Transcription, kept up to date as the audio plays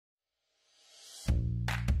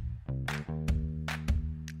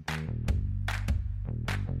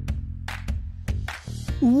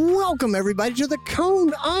Welcome, everybody, to the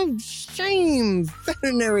Cone of Shame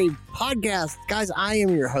Veterinary Podcast. Guys, I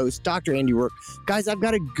am your host, Dr. Andy Rourke. Guys, I've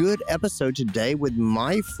got a good episode today with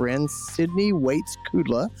my friend, Sydney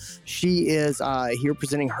Waits-Kudla. She is here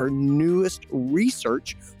presenting her newest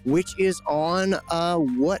research, which is on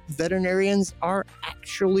what veterinarians are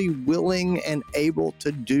actually willing and able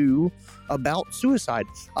to do about suicide.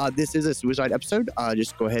 This is a suicide episode.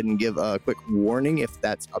 Just go ahead and give a quick warning if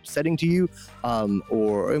that's upsetting to you,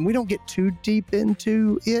 and we don't get too deep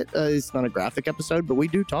into it. It's not a graphic episode, but we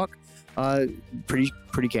do talk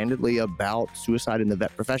pretty candidly about suicide in the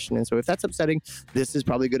vet profession. And so if that's upsetting, this is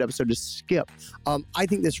probably a good episode to skip. I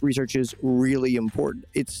think this research is really important.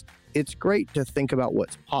 It's great to think about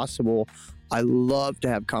what's possible. I love to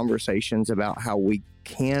have conversations about how we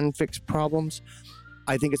can fix problems.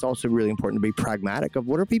 I think it's also really important to be pragmatic of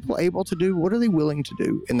what are people able to do? What are they willing to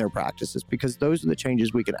do in their practices? Because those are the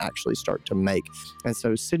changes we can actually start to make. And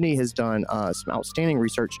so Sydney has done some outstanding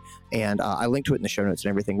research, and I linked to it in the show notes and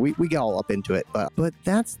everything. We get all up into it, but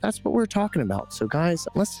that's what we're talking about. So guys,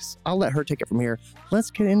 I'll let her take it from here. Let's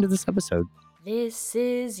get into this episode. This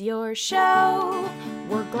is your show.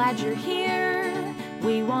 We're glad you're here.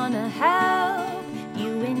 We want to help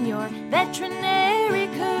you in your veterinary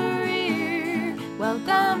career.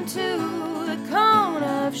 Welcome to the Cone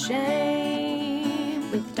of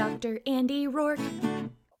Shame with Dr. Andy Rourke.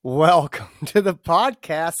 Welcome to the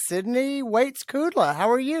podcast, Sydney Waits-Kudla.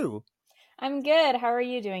 How are you? I'm good. How are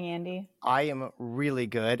you doing, Andy? I am really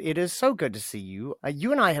good. It is so good to see you.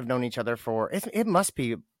 You and I have known each other for, it must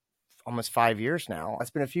be almost 5 years now. It's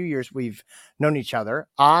been a few years we've known each other.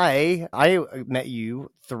 I met you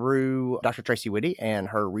through Dr. Tracy Whitty and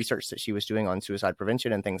her research that she was doing on suicide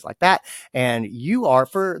prevention and things like that. And you are,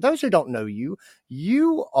 for those who don't know you,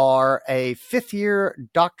 you are a fifth-year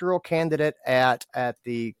doctoral candidate at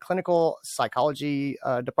the clinical psychology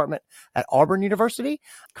department at Auburn University,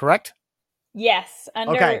 correct? Yes.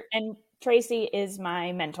 And Tracy is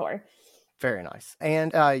my mentor. Very nice.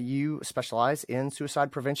 And you specialize in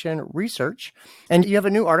suicide prevention research. And you have a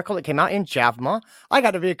new article that came out in JAVMA. I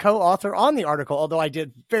got to be a co-author on the article, although I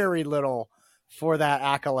did very little for that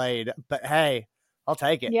accolade. But hey, I'll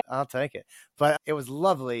take it. Yeah. I'll take it. But it was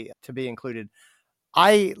lovely to be included.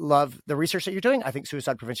 I love the research that you're doing. I think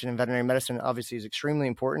suicide prevention in veterinary medicine obviously is extremely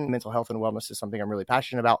important. Mental health and wellness is something I'm really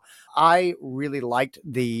passionate about. I really liked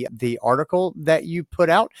the article that you put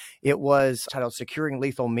out. It was titled Securing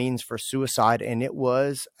Lethal Means for Suicide, and it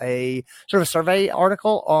was a sort of survey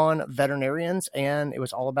article on veterinarians, and it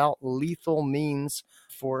was all about lethal means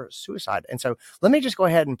for suicide. And so let me just go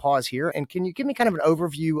ahead and pause here. And can you give me kind of an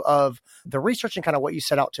overview of the research and kind of what you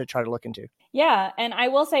set out to try to look into? Yeah. And I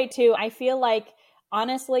will say too, I feel like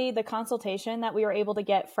honestly, the consultation that we were able to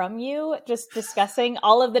get from you, just discussing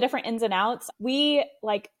all of the different ins and outs, we,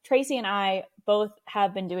 like Tracy and I, both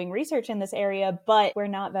have been doing research in this area, but we're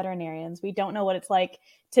not veterinarians. We don't know what it's like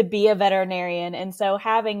to be a veterinarian. And so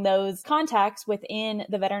having those contacts within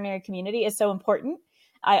the veterinary community is so important.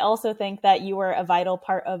 I also think that you were a vital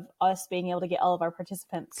part of us being able to get all of our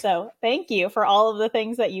participants. So thank you for all of the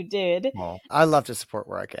things that you did. Well, I love to support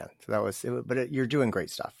where I can. So that was, you're doing great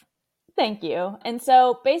stuff. Thank you. And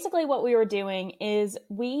so basically what we were doing is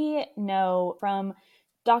we know from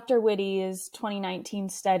Dr. Whitty's 2019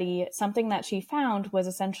 study, something that she found was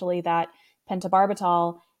essentially that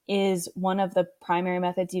pentobarbital is one of the primary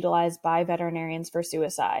methods utilized by veterinarians for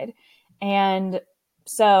suicide. And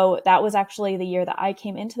so that was actually the year that I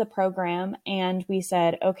came into the program, and we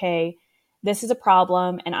said, okay, this is a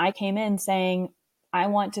problem. And I came in saying, I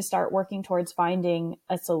want to start working towards finding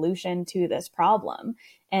a solution to this problem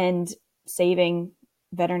and saving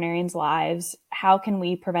veterinarians' lives. How can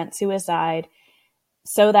we prevent suicide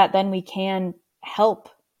so that then we can help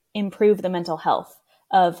improve the mental health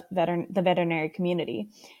of the veterinary community?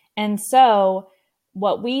 And so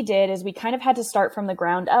what we did is we kind of had to start from the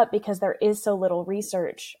ground up because there is so little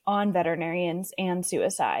research on veterinarians and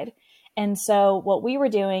suicide. And so what we were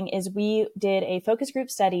doing is we did a focus group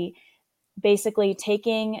study, basically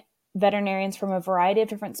taking veterinarians from a variety of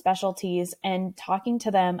different specialties and talking to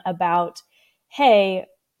them about, hey,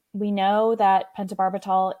 we know that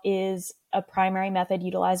pentobarbital is a primary method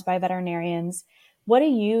utilized by veterinarians. What do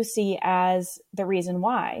you see as the reason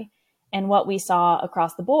why? And what we saw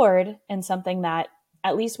across the board, and something that,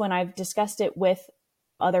 at least when I've discussed it with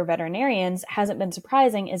other veterinarians, hasn't been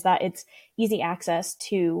surprising, is that it's easy access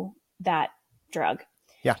to that drug.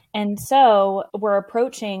 Yeah. And so we're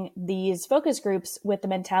approaching these focus groups with the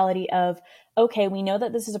mentality of, okay, we know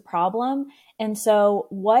that this is a problem. And so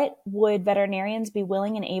what would veterinarians be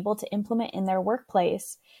willing and able to implement in their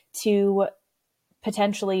workplace to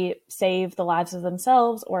potentially save the lives of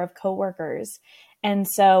themselves or of coworkers. And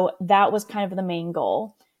so that was kind of the main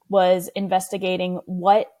goal, was investigating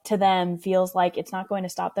what to them feels like it's not going to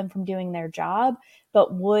stop them from doing their job,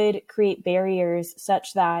 but would create barriers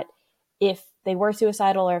such that if they were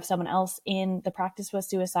suicidal or if someone else in the practice was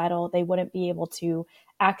suicidal, they wouldn't be able to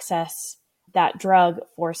access that drug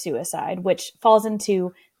for suicide, which falls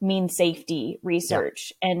into mean safety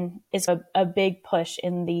research and is a big push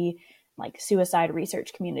in the like suicide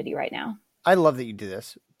research community right now. I love that you do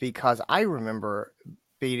this because I remember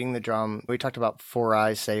beating the drum. We talked about 4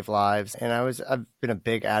 eyes save lives, and I've been a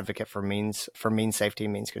big advocate for mean safety,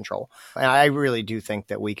 means control. And I really do think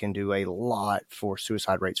that we can do a lot for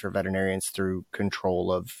suicide rates for veterinarians through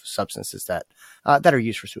control of substances that are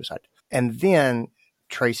used for suicide. And then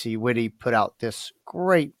Tracy Whitty put out this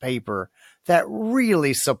great paper that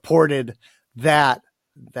really supported that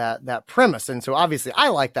premise. And so obviously I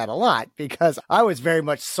like that a lot because I was very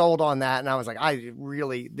much sold on that. And I was like,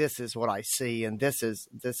 this is what I see. And this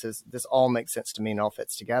all makes sense to me and all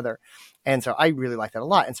fits together. And so I really like that a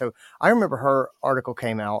lot. And so I remember her article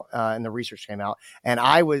came out and the research came out, and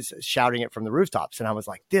I was shouting it from the rooftops. And I was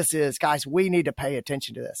like, guys, we need to pay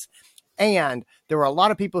attention to this. And there were a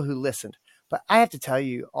lot of people who listened. But I have to tell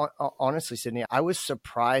you, honestly, Sydney, I was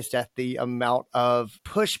surprised at the amount of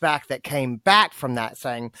pushback that came back from that,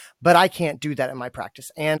 saying, but I can't do that in my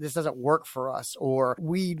practice. And this doesn't work for us, or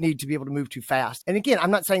we need to be able to move too fast. And again,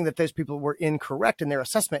 I'm not saying that those people were incorrect in their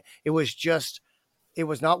assessment. It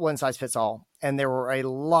was not one size fits all. And there were a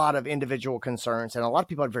lot of individual concerns, and a lot of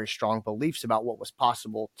people had very strong beliefs about what was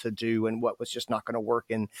possible to do and what was just not going to work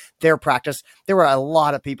in their practice. There were a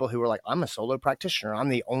lot of people who were like, I'm a solo practitioner. I'm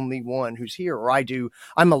the only one who's here. Or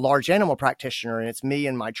I'm a large animal practitioner, and it's me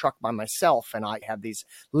and my truck by myself. And I have these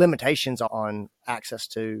limitations on access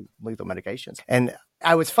to lethal medications. And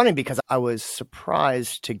I was funny because I was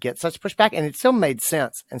surprised to get such pushback, and it still made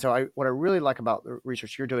sense. And so what I really like about the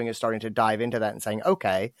research you're doing is starting to dive into that and saying,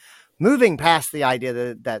 okay, moving past the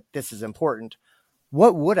idea that this is important,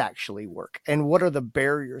 what would actually work, and what are the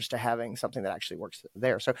barriers to having something that actually works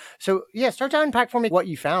there? So yeah, start to unpack for me what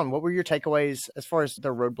you found. What were your takeaways as far as the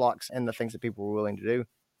roadblocks and the things that people were willing to do?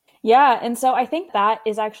 Yeah. And so I think that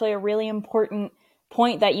is actually a really important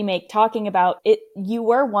point that you make, talking about it. You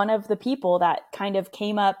were one of the people that kind of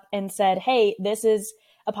came up and said, hey, this is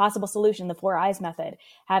a possible solution, the 4 eyes method,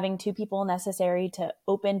 having 2 people necessary to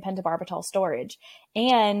open pentobarbital storage.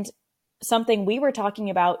 And something we were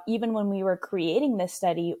talking about even when we were creating this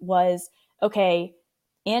study was, okay,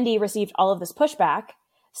 Andy received all of this pushback,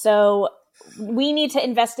 so we need to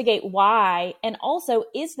investigate why. And also,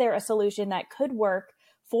 is there a solution that could work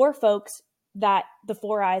for folks that the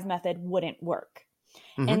 4 eyes method wouldn't work?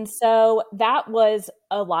 Mm-hmm. And so that was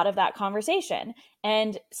a lot of that conversation.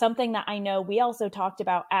 And something that I know we also talked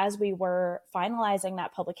about as we were finalizing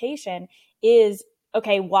that publication is,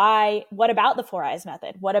 okay, what about the 4 eyes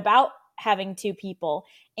method? What about having 2 people?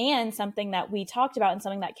 And something that we talked about and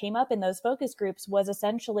something that came up in those focus groups was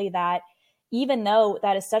essentially that even though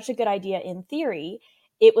that is such a good idea in theory,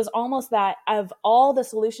 it was almost that of all the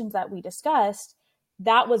solutions that we discussed,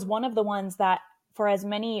 that was one of the ones that, for as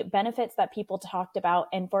many benefits that people talked about,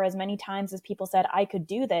 and for as many times as people said, I could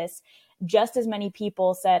do this, just as many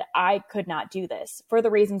people said, I could not do this, for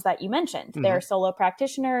the reasons that you mentioned. Mm-hmm. They're solo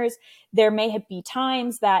practitioners. There may be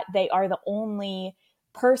times that they are the only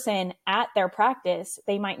person at their practice.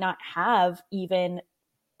 They might not have even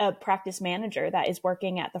a practice manager that is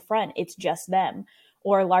working at the front. It's just them.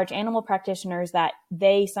 Or large animal practitioners that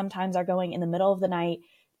they sometimes are going in the middle of the night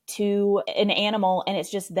to an animal, and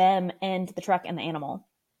it's just them and the truck and the animal.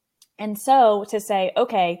 And so to say,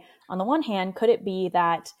 okay, on the one hand, could it be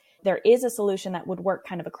that there is a solution that would work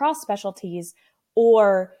kind of across specialties,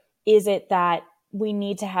 or is it that we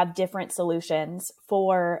need to have different solutions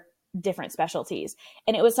for different specialties?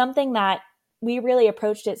 And it was something that we really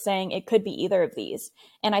approached it saying it could be either of these.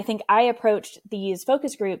 And I think I approached these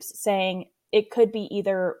focus groups saying it could be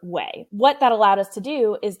either way. What that allowed us to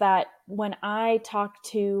do is that when I talked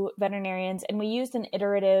to veterinarians, and we used an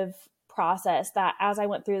iterative process that as I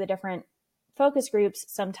went through the different focus groups,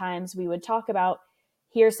 sometimes we would talk about,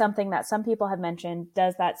 here's something that some people have mentioned.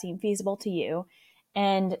 Does that seem feasible to you?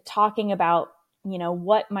 And talking about,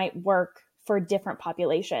 what might work for different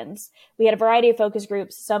populations. We had a variety of focus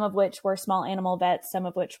groups, some of which were small animal vets, some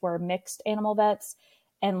of which were mixed animal vets,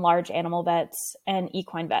 and large animal vets, and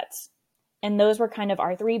equine vets. And those were kind of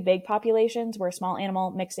our 3 big populations, were small animal,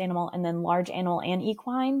 mixed animal, and then large animal and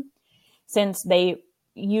equine, since they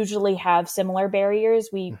usually have similar barriers.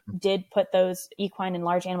 We did put those equine and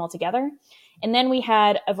large animal together. And then we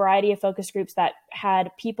had a variety of focus groups that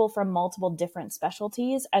had people from multiple different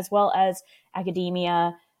specialties, as well as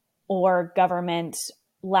academia or government,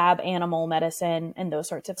 lab animal medicine, and those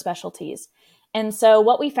sorts of specialties. And so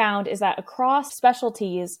what we found is that across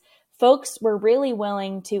specialties, folks were really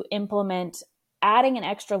willing to implement adding an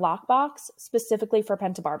extra lockbox specifically for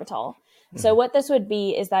pentobarbital. So what this would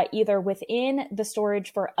be is that either within the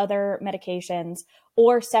storage for other medications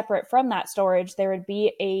or separate from that storage, there would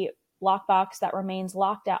be a lockbox that remains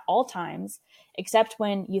locked at all times, except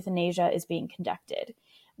when euthanasia is being conducted.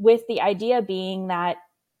 With the idea being that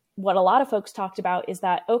what a lot of folks talked about is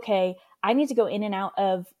that, okay, I need to go in and out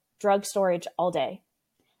of drug storage all day.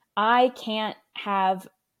 I can't have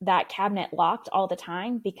that cabinet locked all the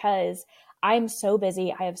time because I'm so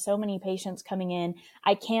busy. I have so many patients coming in.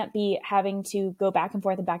 I can't be having to go back and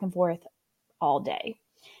forth all day.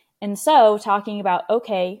 And so talking about,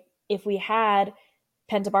 okay, if we had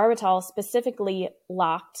pentobarbital specifically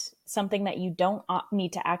locked, something that you don't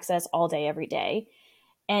need to access all day, every day,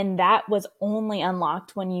 and that was only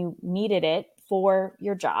unlocked when you needed it for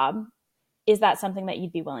your job, is that something that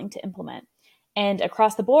you'd be willing to implement? And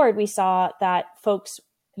across the board, we saw that folks,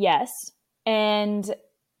 yes, and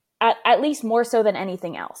at least more so than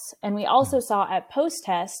anything else. And we also saw at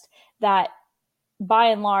post-test that by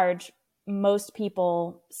and large, most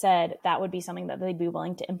people said that would be something that they'd be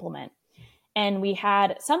willing to implement. And we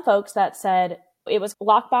had some folks that said it was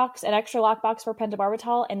lockbox, an extra lockbox for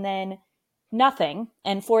pentobarbital, and then nothing.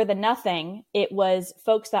 And for the nothing, it was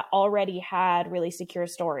folks that already had really secure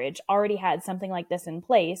storage, already had something like this in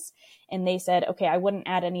place. And they said, okay, I wouldn't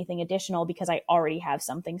add anything additional because I already have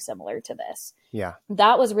something similar to this. Yeah.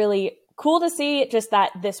 That was really cool to see, just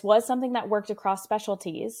that this was something that worked across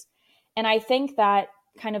specialties. And I think that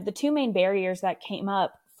kind of the two main barriers that came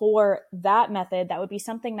up for that method, that would be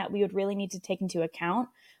something that we would really need to take into account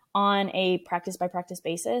on a practice by practice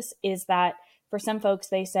basis, is that for some folks,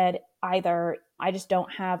 they said either I just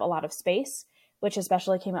don't have a lot of space, which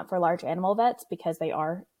especially came up for large animal vets because they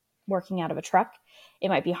are working out of a truck. It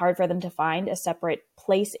might be hard for them to find a separate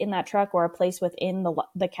place in that truck or a place within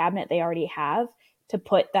the cabinet they already have to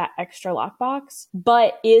put that extra lockbox,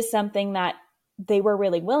 but is something that they were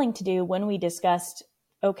really willing to do when we discussed,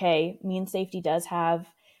 okay, mean safety does have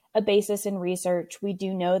a basis in research. We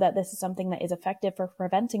do know that this is something that is effective for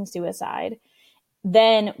preventing suicide.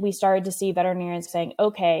 Then we started to see veterinarians saying,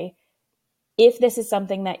 okay, if this is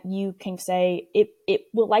something that you can say it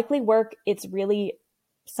will likely work, it's really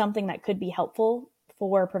something that could be helpful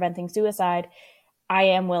for preventing suicide, I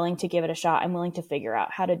am willing to give it a shot. I'm willing to figure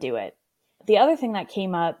out how to do it. The other thing that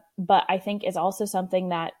came up, but I think is also something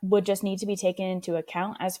that would just need to be taken into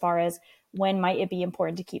account as far as when might it be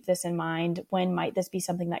important to keep this in mind, when might this be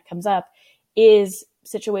something that comes up, is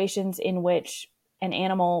situations in which an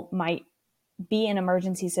animal might be an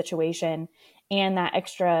emergency situation and that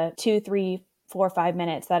extra 2, 3, 4, 5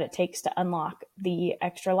 minutes that it takes to unlock the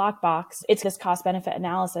extra lockbox. It's this cost benefit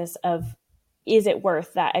analysis of, is it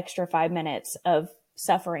worth that extra 5 minutes of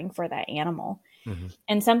suffering for that animal? Mm-hmm.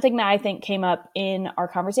 And something that I think came up in our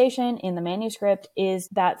conversation in the manuscript is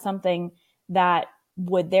that something that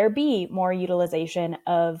would there be more utilization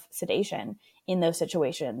of sedation in those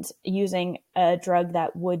situations, using a drug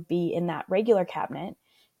that would be in that regular cabinet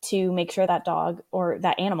to make sure that dog or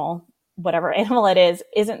that animal, whatever animal it is,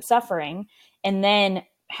 isn't suffering. And then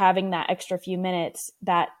having that extra few minutes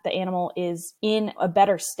that the animal is in a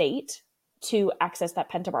better state to access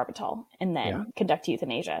that pentobarbital and then conduct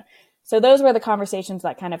euthanasia. So those were the conversations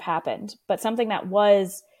that kind of happened. But something that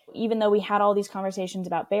was, even though we had all these conversations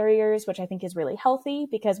about barriers, which I think is really healthy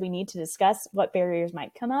because we need to discuss what barriers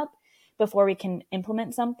might come up before we can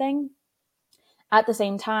implement something. At the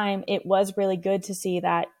same time, it was really good to see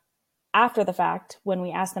that after the fact, when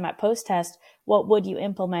we asked them at post-test, what would you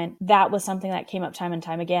implement? That was something that came up time and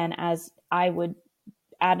time again, as I would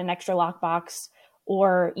add an extra lockbox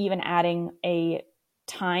or even adding a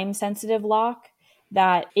time-sensitive lock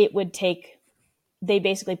that it would take, they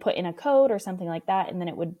basically put in a code or something like that, and then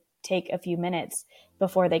it would take a few minutes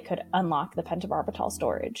before they could unlock the pentobarbital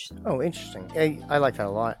storage. Oh, interesting. I like that a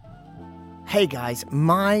lot. Hey guys,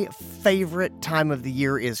 my favorite time of the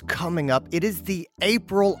year is coming up. It is the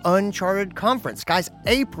April Uncharted Conference. Guys,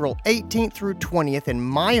 April 18th through 20th in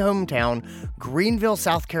my hometown, Greenville,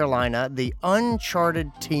 South Carolina. The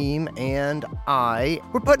Uncharted team and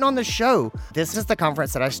we're putting on the show. This is the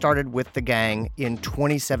conference that I started with the gang in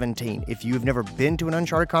 2017. If you've never been to an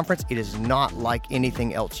Uncharted conference, it is not like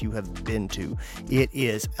anything else you have been to. It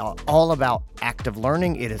is all about active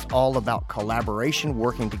learning. It is all about collaboration,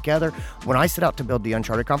 working together. When I set out to build the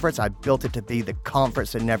Uncharted Conference, I built it to be the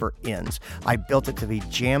conference that never ends. I built it to be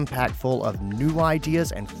jam-packed full of new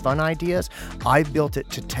ideas and fun ideas. I built it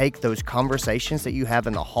to take those conversations that you have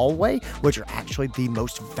in the hallway, which are actually the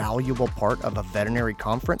most valuable part of a veterinary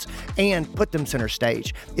conference, and put them center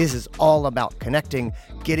stage. This is all about connecting,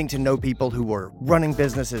 getting to know people who are running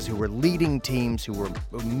businesses, who are leading teams, who are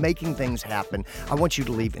making things happen. I want you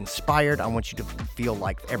to leave inspired. I want you to feel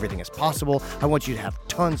like everything is possible. I want you to have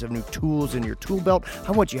tons of new tools in your tool belt.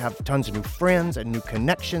 I want you to have tons of new friends and new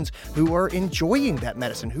connections who are enjoying that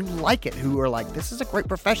medicine, who like it, who are like, this is a great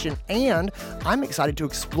profession, and I'm excited to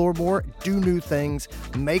explore more, do new things,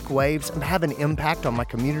 make waves, and have an impact on my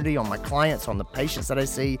community, on my clients, on the patients that I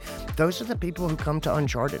see. Those are the people who come to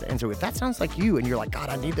Uncharted. And so if that sounds like you and you're like, God,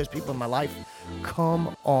 I need those people in my life,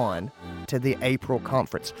 come on to the April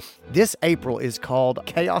conference. This April is called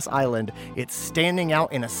Chaos Island. It's standing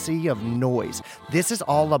out in a sea of noise. This is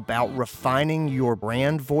all about refining your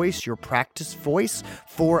brand voice, your practice voice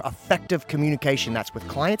for effective communication. That's with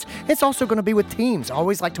clients. It's also going to be with teams. I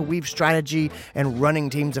always like to weave strategy and running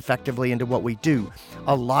teams effectively into what we do.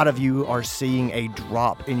 A lot of you are seeing a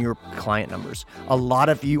drop in your client numbers. A lot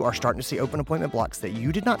of you are starting to see open appointment blocks that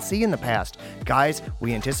you did not see in the past. Guys,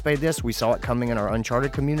 we anticipated this. We saw it coming in our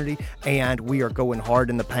Uncharted community, and we are going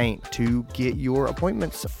hard in the paint to get your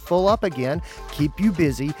appointments full up again, keep you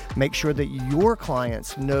busy, make sure that your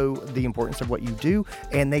clients know the importance of what you do,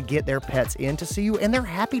 and they get their pets in to see you, and they're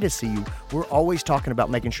happy to see you. We're always talking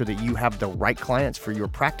about making sure that you have the right clients for your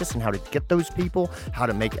practice and how to get those people, how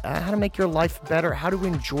to make your life better, how to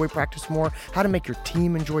enjoy practice more, how to make your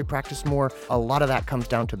team enjoy practice more. A lot of that comes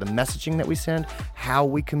down to the messaging that we send, how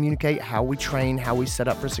we communicate, how we train, how we set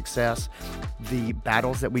up for success, the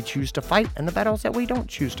battles that we choose to fight, and the battles that we don't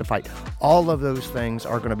choose to fight. All of those things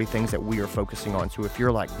are going to be things that we are focusing on. So if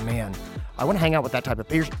you're like, man, I want to hang out with that type of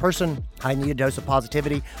person, I need a dose of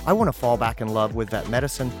positivity, I want to fall back in love with vet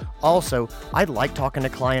medicine. Also, I like talking to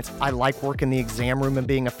clients. I like working the exam room and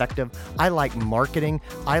being effective. I like marketing.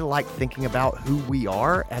 I like thinking about who we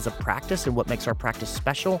are as a practice and what makes our practice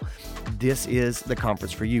special. This is the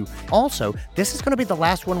conference for you. Also, this is going to be the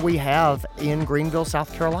last one we have in Greenville,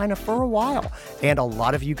 South Carolina for a while. And a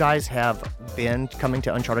lot of you guys have been coming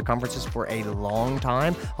to Uncharted conferences for a long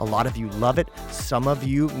time. A lot of you love it. Some of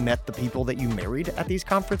you met the people that you married at these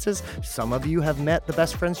conferences. Some of you have met the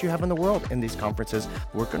best friends you have in the world in these conferences.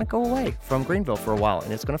 We're going to go away from Greenville for a while,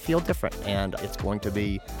 and it's going to feel different, and it's going to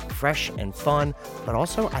be fresh and fun, but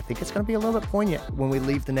also I think it's going to be a little bit poignant when we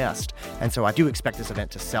leave the nest. And so I do expect this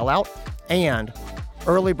event to sell out, and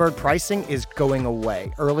early bird pricing is going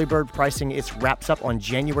away. Early bird pricing wraps up on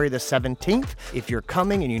January the 17th. If you're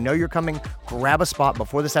coming and you know you're coming, grab a spot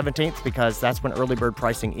before the 17th because that's when early bird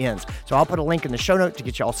pricing ends. So I'll put a link in the show note to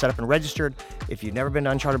get you all set up and registered. If you've never been to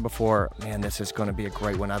Uncharted before, man, this is going to be a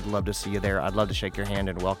great one. I'd love to see you there. I'd love to shake your hand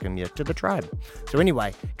and welcome you to the tribe. So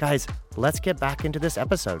anyway, guys, let's get back into this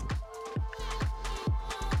episode.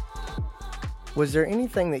 Was there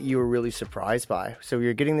anything that you were really surprised by? So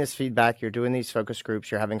you're getting this feedback, you're doing these focus groups,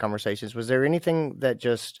 you're having conversations. Was there anything that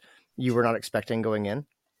just you were not expecting going in?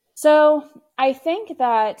 So I think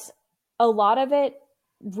that a lot of it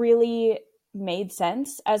really made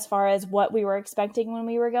sense as far as what we were expecting when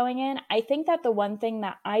we were going in. I think that the one thing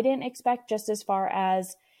that I didn't expect, just as far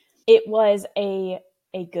as it was a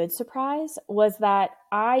good surprise, was that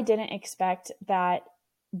I didn't expect that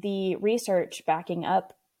the research backing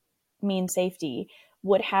up mean safety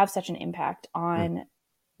would have such an impact on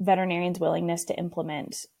veterinarians' willingness to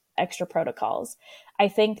implement extra protocols. I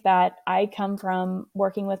think that I come from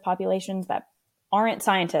working with populations that aren't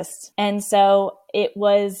scientists. And so it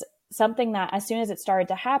was something that as soon as it started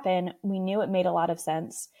to happen, we knew it made a lot of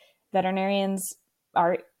sense. Veterinarians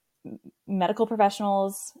are medical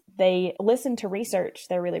professionals. They listen to research.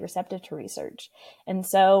 They're really receptive to research. And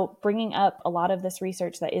so bringing up a lot of this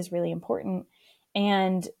research that is really important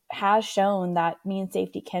and has shown that mean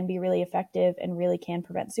safety can be really effective and really can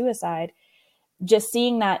prevent suicide. Just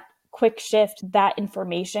seeing that quick shift that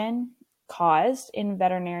information caused in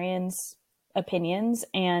veterinarians' opinions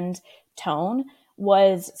and tone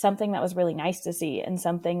was something that was really nice to see, and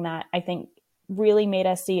something that I think really made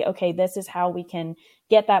us see, okay, this is how we can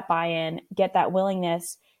get that buy-in, get that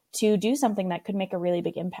willingness to do something that could make a really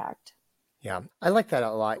big impact. Yeah, I like that a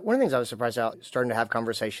lot. One of the things I was surprised about starting to have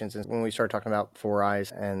conversations is when we started talking about Four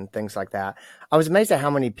Eyes and things like that, I was amazed at how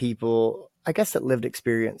many people, I guess that lived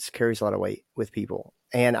experience carries a lot of weight with people.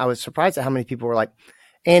 And I was surprised at how many people were like,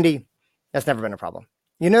 Andy, that's never been a problem.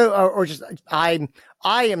 or just I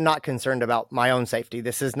am not concerned about my own safety.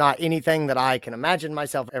 This is not anything that I can imagine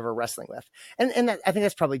myself ever wrestling with. And that, I think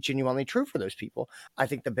that's probably genuinely true for those people. I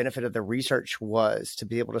think the benefit of the research was to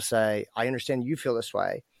be able to say, I understand you feel this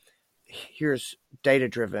way. Here's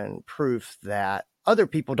data-driven proof that other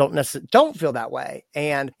people don't feel that way.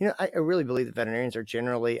 And, I really believe that veterinarians are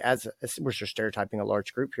generally, as we're just stereotyping a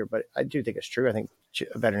large group here, but I do think it's true. I think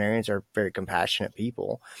veterinarians are very compassionate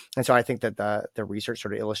people. And so I think that the research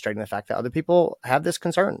sort of illustrating the fact that other people have this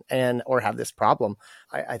concern or have this problem.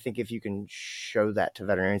 I think if you can show that to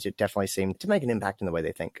veterinarians, it definitely seemed to make an impact in the way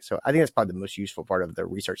they think. So I think that's probably the most useful part of the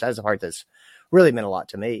research. That's the part that's really meant a lot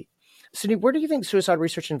to me. Sydney, where do you think suicide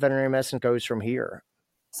research in veterinary medicine goes from here?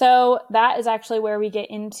 So that is actually where we get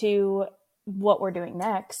into what we're doing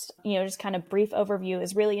next. Just kind of brief overview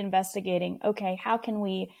is really investigating, okay, how can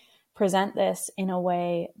we present this in a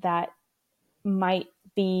way that might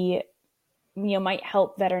be, might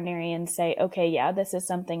help veterinarians say, okay, yeah, this is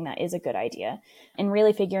something that is a good idea. And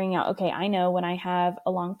really figuring out, okay, I know when I have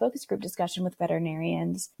a long focus group discussion with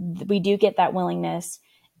veterinarians, we do get that willingness.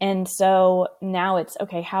 And so now it's,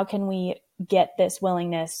 okay, how can we get this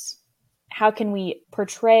willingness? How can we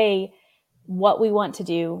portray what we want to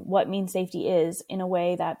do, what mean safety is, in a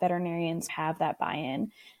way that veterinarians have that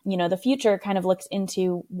buy-in? The future kind of looks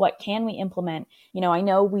into what can we implement. I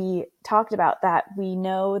know we talked about that. We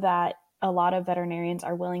know that a lot of veterinarians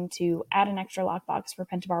are willing to add an extra lockbox for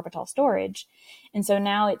pentobarbital storage. And so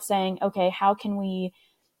now it's saying, okay, how can we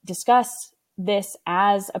discuss this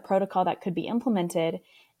as a protocol that could be implemented?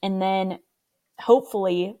 And then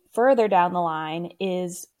hopefully further down the line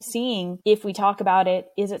is seeing, if we talk about it,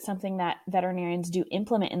 is it something that veterinarians do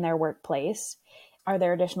implement in their workplace? Are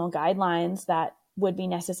there additional guidelines that would be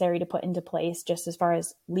necessary to put into place, just as far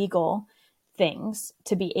as legal things,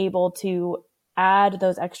 to be able to add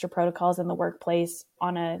those extra protocols in the workplace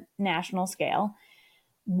on a national scale?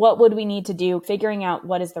 What would we need to do? Figuring out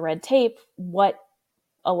what is the red tape, what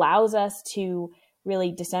allows us to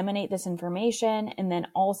really disseminate this information. And then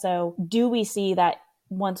also, do we see that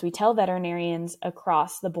once we tell veterinarians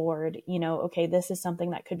across the board, okay, this is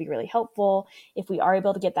something that could be really helpful. If we are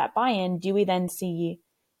able to get that buy-in, do we then see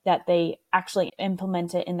that they actually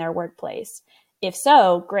implement it in their workplace? If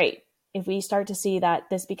so, great. If we start to see that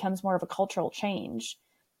this becomes more of a cultural change,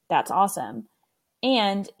 that's awesome.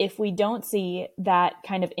 And if we don't see that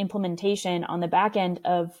kind of implementation on the back end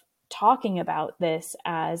of talking about this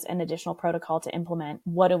as an additional protocol to implement,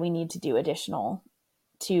 what do we need to do additional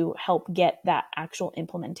to help get that actual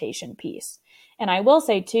implementation piece? And I will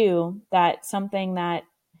say too, that something that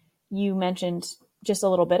you mentioned just a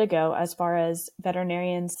little bit ago, as far as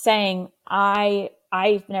veterinarians saying,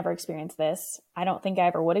 I've never experienced this, I don't think I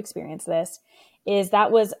ever would experience this, is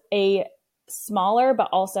that was a smaller, but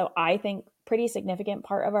also I think pretty significant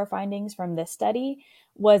part of our findings from this study,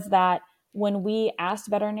 was that when we asked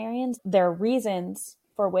veterinarians their reasons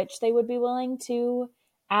for which they would be willing to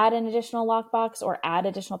add an additional lockbox or add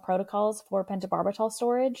additional protocols for pentobarbital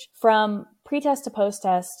storage, from pre-test to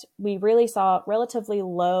post-test, we really saw relatively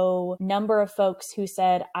low number of folks who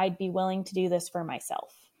said, I'd be willing to do this for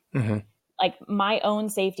myself. Mm-hmm. Like, my own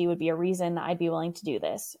safety would be a reason that I'd be willing to do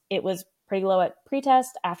this. It was pretty low at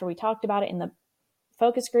pre-test after we talked about it in the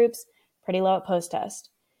focus groups, pretty low at post-test.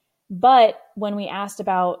 But when we asked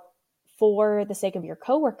about, for the sake of your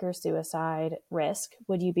coworker's suicide risk,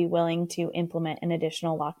 would you be willing to implement an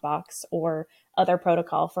additional lockbox or other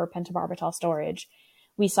protocol for pentobarbital storage?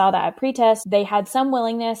 We saw that at pretest, they had some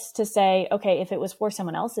willingness to say, okay, if it was for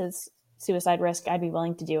someone else's suicide risk, I'd be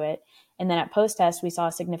willing to do it. And then at post-test, we saw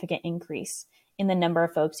a significant increase in the number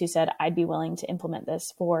of folks who said, I'd be willing to implement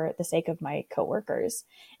this for the sake of my coworkers.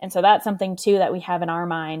 And so that's something too that we have in our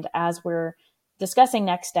mind as we're discussing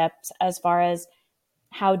next steps, as far as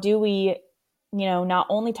how do we, not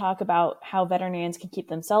only talk about how veterinarians can keep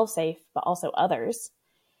themselves safe, but also others.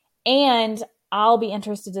 And I'll be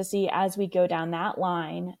interested to see, as we go down that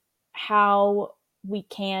line, how we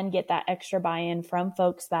can get that extra buy-in from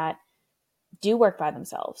folks that do work by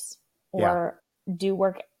themselves or do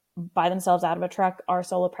work by themselves out of a truck, are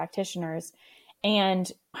solo practitioners.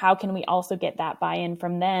 And how can we also get that buy-in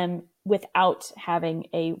from them without having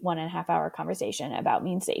a 1.5 hour conversation about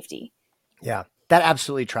mean safety? Yeah. That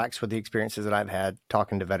absolutely tracks with the experiences that I've had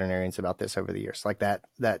talking to veterinarians about this over the years. Like that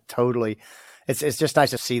totally, it's just nice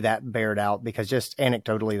to see that bared out, because just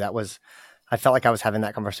anecdotally, I felt like I was having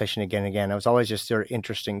that conversation again and again. It was always just sort of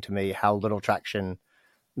interesting to me how little traction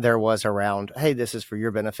there was around, hey, this is for your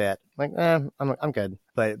benefit. Like, I'm good.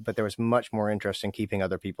 But there was much more interest in keeping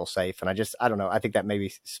other people safe. And I don't know. I think that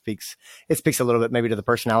maybe speaks a little bit maybe to the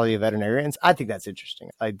personality of veterinarians. I think that's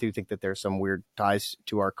interesting. I do think that there's some weird ties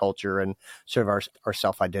to our culture and sort of our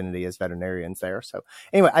self-identity as veterinarians there. So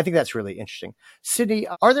anyway, I think that's really interesting. Sydney,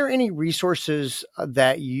 are there any resources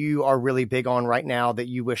that you are really big on right now that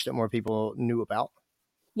you wish that more people knew about?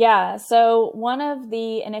 Yeah, so one of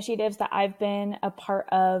the initiatives that I've been a part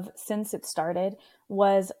of since it started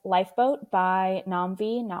was Lifeboat by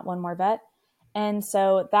NAMV, Not One More Vet. And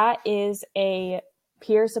so that is a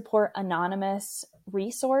peer support anonymous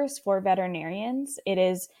resource for veterinarians. It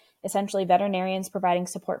is essentially veterinarians providing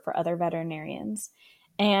support for other veterinarians.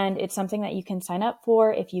 And it's something that you can sign up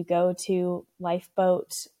for if you go to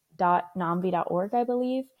lifeboat.namvi.org, I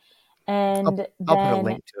believe. And I'll put a then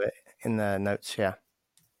link to it in the notes. Yeah.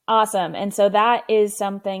 Awesome. And so that is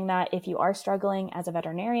something that if you are struggling as a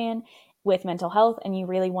veterinarian with mental health and you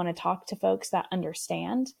really want to talk to folks that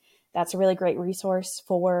understand, that's a really great resource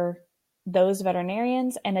for those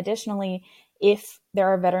veterinarians. And additionally, if there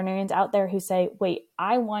are veterinarians out there who say, wait,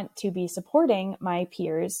 I want to be supporting my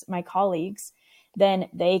peers, my colleagues, then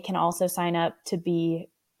they can also sign up to be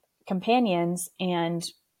companions and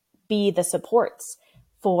be the supports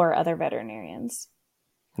for other veterinarians.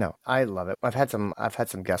 No, I love it. I've had some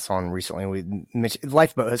guests on recently.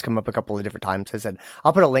 Lifeboat has come up a couple of different times. I said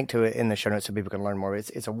I'll put a link to it in the show notes so people can learn more.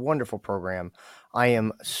 It's a wonderful program. I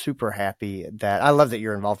am super happy that I love that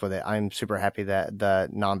you're involved with it. I'm super happy that the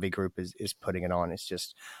NAMV group is putting it on. It's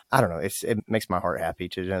just, I don't know. It makes my heart happy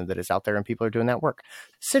to know that it's out there and people are doing that work.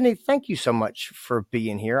 Sydney, thank you so much for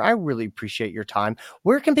being here. I really appreciate your time.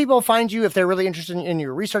 Where can people find you if they're really interested in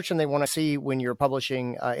your research and they want to see when you're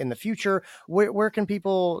publishing in the future? Where can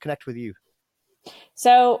people connect with you?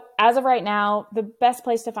 So as of right now, the best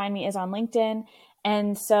place to find me is on LinkedIn.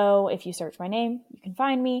 And so if you search my name, you can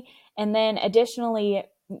find me. And then additionally,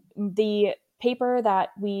 the paper that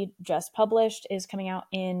we just published is coming out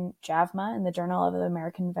in JAVMA, in the Journal of the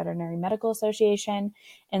American Veterinary Medical Association.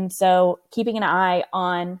 And so keeping an eye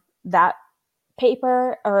on that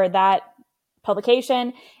paper or that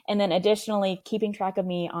publication, and then additionally keeping track of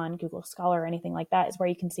me on Google Scholar or anything like that is where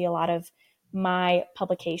you can see a lot of my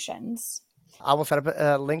publications. I will set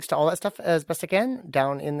up links to all that stuff as best I can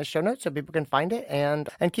down in the show notes so people can find it and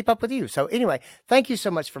keep up with you. So anyway, thank you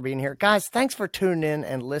so much for being here. Guys, thanks for tuning in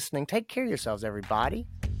and listening. Take care of yourselves, everybody.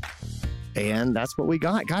 And that's what we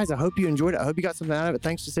got. Guys, I hope you enjoyed it. I hope you got something out of it.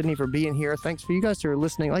 Thanks to Sydney for being here. Thanks for you guys for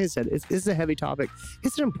listening. Like I said, it's a heavy topic.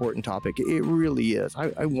 It's an important topic. It really is.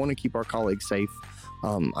 I want to keep our colleagues safe.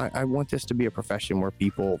 I want this to be a profession where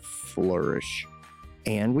people flourish,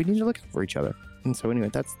 and we need to look out for each other. And so anyway,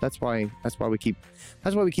 that's why we keep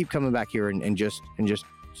coming back here and just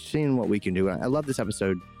seeing what we can do. And I love this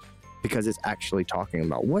episode because it's actually talking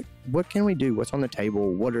about what can we do, what's on the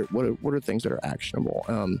table, what are things that are actionable.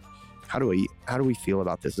 How do we feel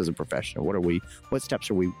about this as a professional? What steps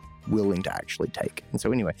are we willing to actually take? And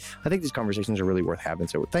so anyway, I think these conversations are really worth having.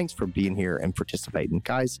 So thanks for being here and participating.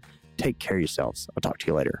 Guys, take care of yourselves. I'll talk to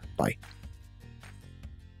you later. Bye.